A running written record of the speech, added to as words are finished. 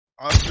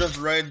I've just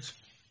read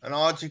an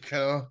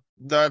article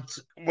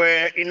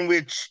in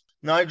which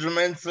Nigel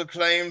Mansell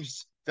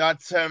claims that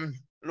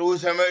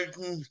Lewis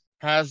Hamilton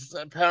has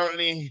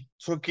apparently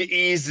took it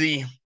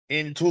easy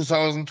in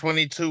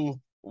 2022,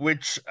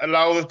 which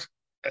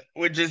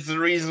is the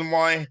reason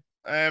why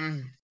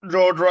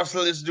George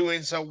Russell is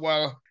doing so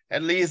well.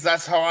 At least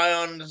that's how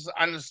I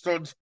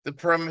understood the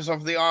premise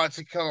of the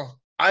article.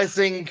 I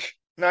think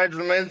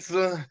Nigel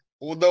Mansell,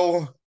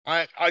 although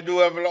I do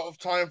have a lot of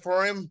time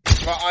for him,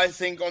 but I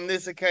think on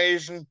this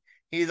occasion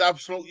he's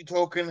absolutely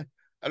talking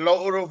a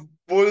lot of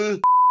bull,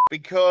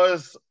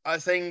 because I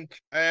think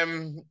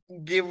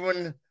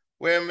given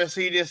where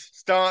Mercedes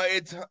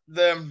started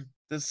the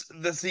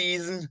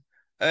season,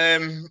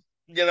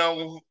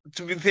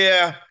 to be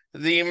fair,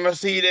 the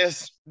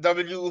Mercedes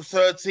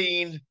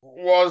W13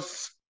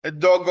 was a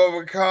dog of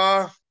a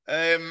car,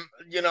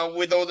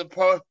 with all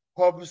the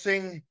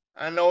purposing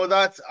and all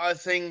that. I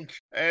think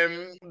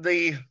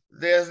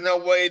there's no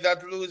way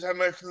that Lewis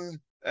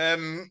Hamilton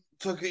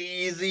took it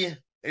easy.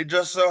 It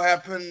just so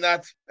happened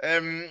that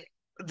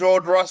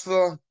George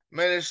Russell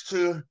managed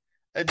to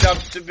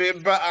adapt a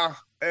bit better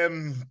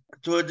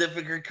to a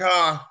difficult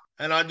car,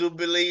 and I do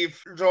believe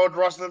George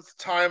Russell's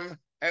time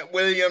at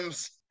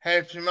Williams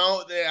helped him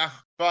out there.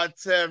 But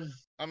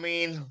I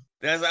mean,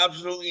 there's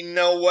absolutely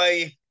no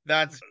way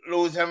that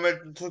Lewis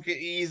Hamilton took it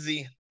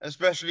easy,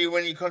 especially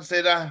when you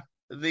consider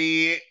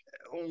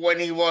when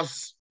he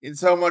was in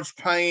so much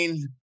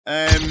pain.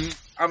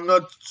 I'm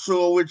not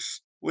sure which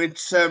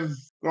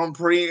Grand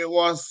Prix it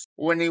was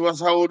when he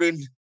was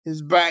holding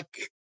his back,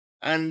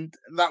 and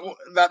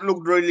that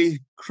looked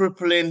really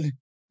crippling,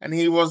 and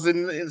he was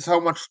in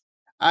so much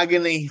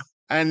agony.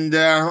 And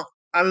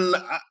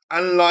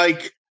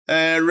unlike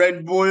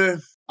Red Bull,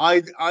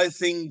 I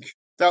think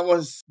that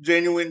was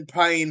genuine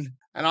pain,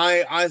 and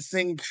I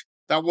think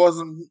that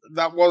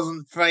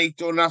wasn't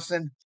faked or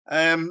nothing.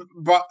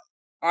 But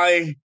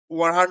I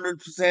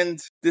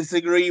 100%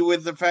 disagree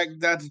with the fact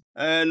that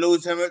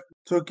Lewis Hamilton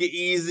took it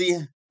easy.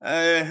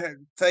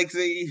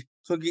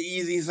 Took it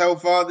easy so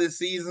far this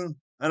season,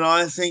 and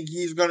I think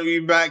he's going to be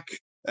back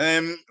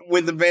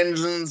with a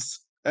vengeance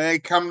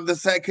come the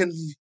second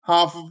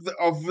half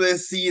of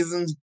this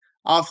season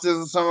after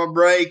the summer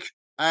break.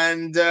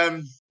 And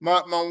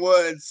mark my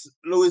words,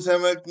 Lewis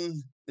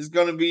Hamilton is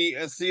going to be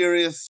a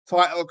serious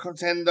title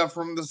contender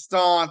from the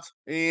start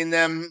in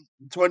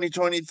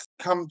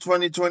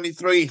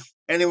 2023.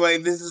 Anyway,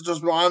 this is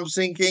just what I'm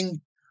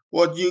thinking.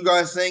 What do you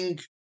guys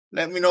think?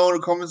 Let me know in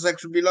the comment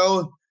section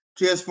below.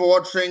 Cheers for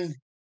watching.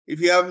 If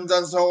you haven't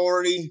done so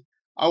already,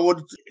 I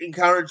would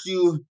encourage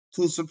you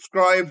to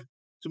subscribe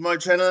to my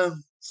channel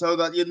so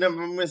that you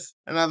never miss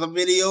another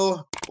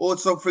video.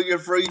 Also, feel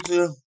free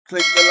to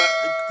click the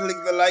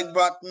like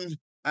button,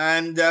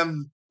 and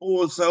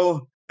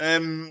also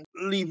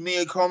leave me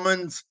a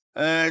comment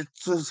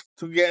to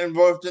get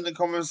involved in the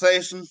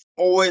conversation.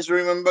 Always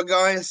remember,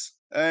 guys,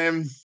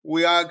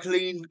 we are a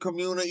clean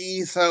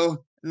community,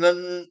 so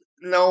no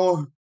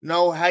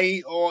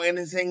hate or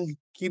anything.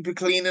 Keep it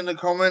clean in the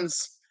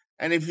comments,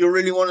 and if you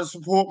really want to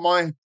support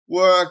my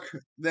work,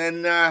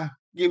 then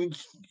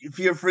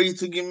feel free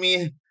to give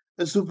me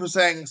a super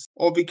thanks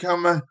or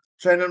become a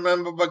channel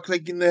member by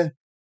clicking the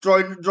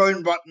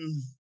join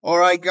button.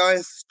 Alright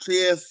guys,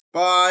 cheers,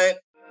 bye.